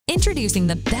Introducing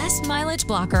the best mileage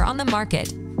blocker on the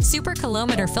market, Super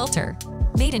Kilometer Filter.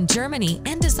 Made in Germany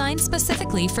and designed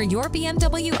specifically for your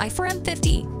BMW i4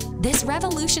 M50, this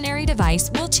revolutionary device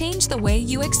will change the way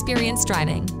you experience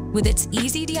driving. With its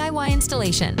easy DIY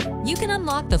installation, you can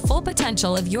unlock the full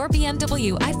potential of your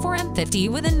BMW i4 M50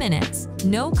 within minutes.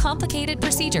 No complicated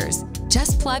procedures,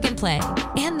 just plug and play.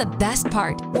 And the best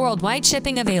part, worldwide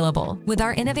shipping available. With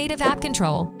our innovative app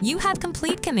control, you have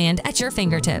complete command at your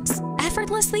fingertips.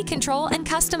 Effortlessly control and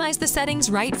customize the settings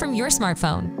right from your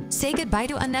smartphone. Say goodbye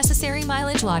to unnecessary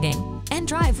mileage logging and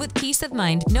drive with peace of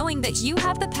mind knowing that you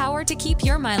have the power to keep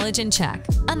your mileage in check.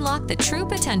 Unlock the true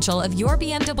potential of your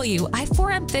BMW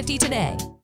i4 M50 today.